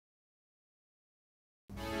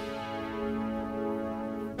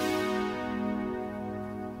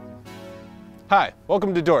Hi,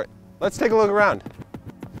 welcome to Dordt. Let's take a look around.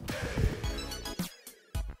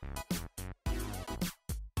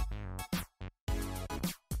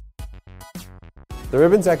 The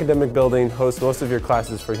Ribbons Academic Building hosts most of your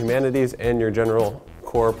classes for humanities and your general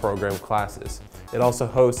core program classes. It also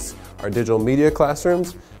hosts our digital media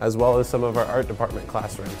classrooms as well as some of our art department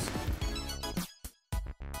classrooms.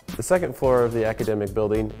 The second floor of the academic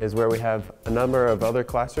building is where we have a number of other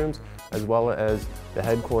classrooms as well as the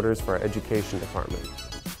headquarters for our education department.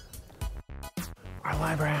 Our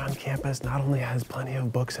library on campus not only has plenty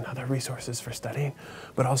of books and other resources for studying,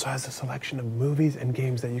 but also has a selection of movies and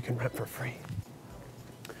games that you can rent for free.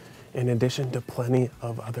 In addition to plenty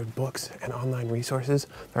of other books and online resources,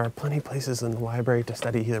 there are plenty of places in the library to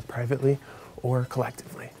study either privately or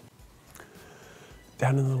collectively.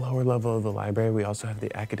 Down in the lower level of the library, we also have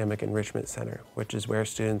the Academic Enrichment Center, which is where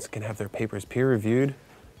students can have their papers peer-reviewed,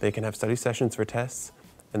 they can have study sessions for tests,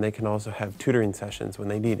 and they can also have tutoring sessions when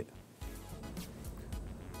they need it.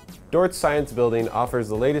 Dordt's Science Building offers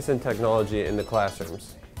the latest in technology in the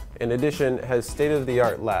classrooms. In addition, it has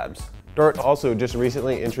state-of-the-art labs. Dordt also just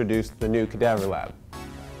recently introduced the new Cadaver Lab.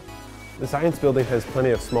 The Science Building has plenty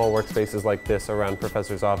of small workspaces like this around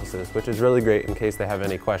professors' offices, which is really great in case they have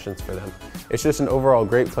any questions for them. It's just an overall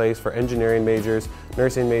great place for engineering majors,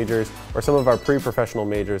 nursing majors, or some of our pre-professional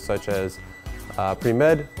majors such as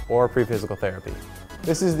pre-med or pre-physical therapy.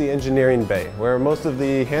 This is the engineering bay, where most of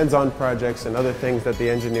the hands-on projects and other things that the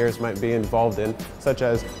engineers might be involved in, such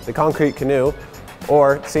as the concrete canoe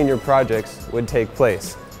or senior projects, would take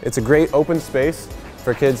place. It's a great open space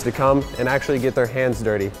for kids to come and actually get their hands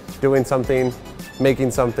dirty, doing something, making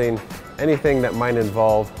something, anything that might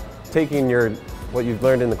involve taking what you've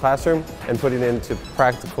learned in the classroom and putting it into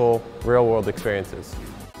practical, real-world experiences.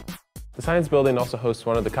 The Science Building also hosts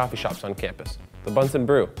one of the coffee shops on campus, the Bunsen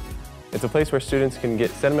Brew. It's a place where students can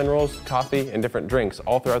get cinnamon rolls, coffee, and different drinks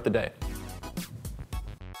all throughout the day.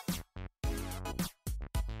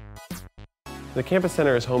 The Campus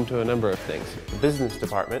Center is home to a number of things: the business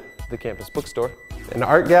department, the campus bookstore, an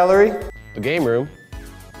art gallery, a game room,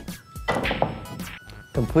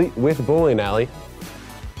 complete with bowling alley.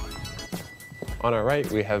 On our right,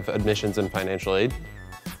 we have admissions and financial aid.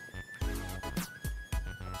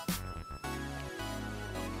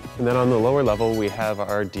 And then on the lower level, we have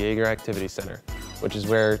our Diego Activity Center, which is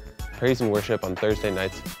where praise and worship on Thursday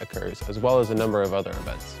nights occurs, as well as a number of other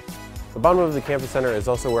events. The bottom of the campus center is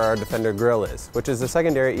also where our Defender Grill is, which is a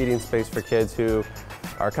secondary eating space for kids who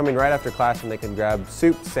are coming right after class and they can grab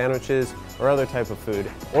soup, sandwiches, or other type of food,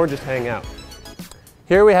 or just hang out.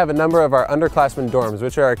 Here we have a number of our underclassmen dorms,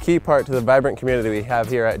 which are a key part to the vibrant community we have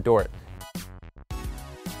here at Dordt.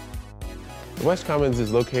 The West Commons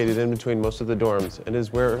is located in between most of the dorms and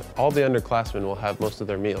is where all the underclassmen will have most of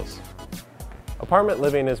their meals. Apartment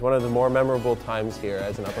living is one of the more memorable times here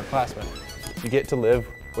as an upperclassman. You get to live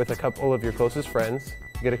with a couple of your closest friends,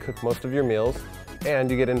 you get to cook most of your meals,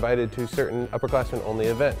 and you get invited to certain upperclassmen-only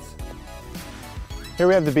events. Here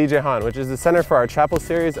we have the BJ Hahn, which is the center for our chapel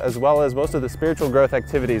series as well as most of the spiritual growth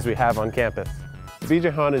activities we have on campus. The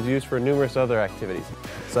BJ Hahn is used for numerous other activities,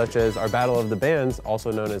 such as our Battle of the Bands,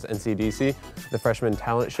 also known as NCDC, the Freshman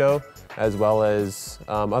Talent Show, as well as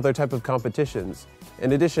other type of competitions.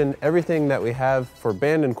 In addition, everything that we have for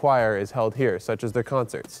band and choir is held here, such as their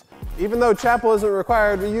concerts. Even though chapel isn't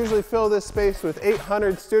required, we usually fill this space with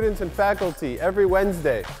 800 students and faculty every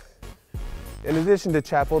Wednesday. In addition to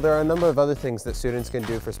chapel, there are a number of other things that students can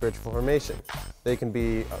do for spiritual formation. They can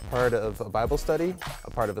be a part of a Bible study,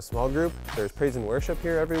 a part of a small group. There's praise and worship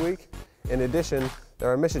here every week. In addition,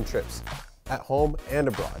 there are mission trips at home and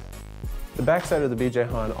abroad. The backside of the BJ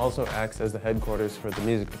Hahn also acts as the headquarters for the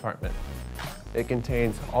music department. It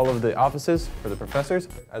contains all of the offices for the professors,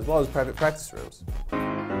 as well as private practice rooms.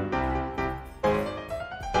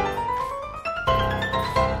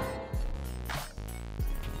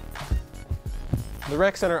 The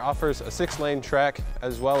rec center offers a 6-lane track,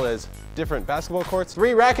 as well as different basketball courts,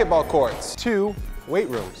 3 racquetball courts, 2 weight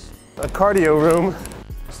rooms, a cardio room.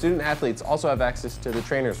 Student athletes also have access to the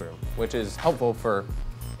trainer's room, which is helpful for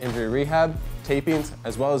injury rehab, tapings,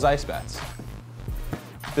 as well as ice baths.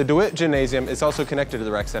 The DeWitt Gymnasium is also connected to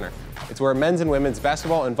the rec center. It's where men's and women's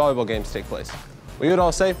basketball and volleyball games take place. We would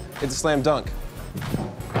all say it's a slam dunk.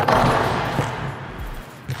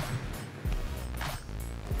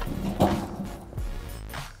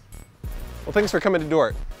 Well, thanks for coming to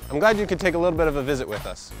Dordt. I'm glad you could take a little bit of a visit with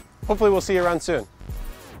us. Hopefully we'll see you around soon.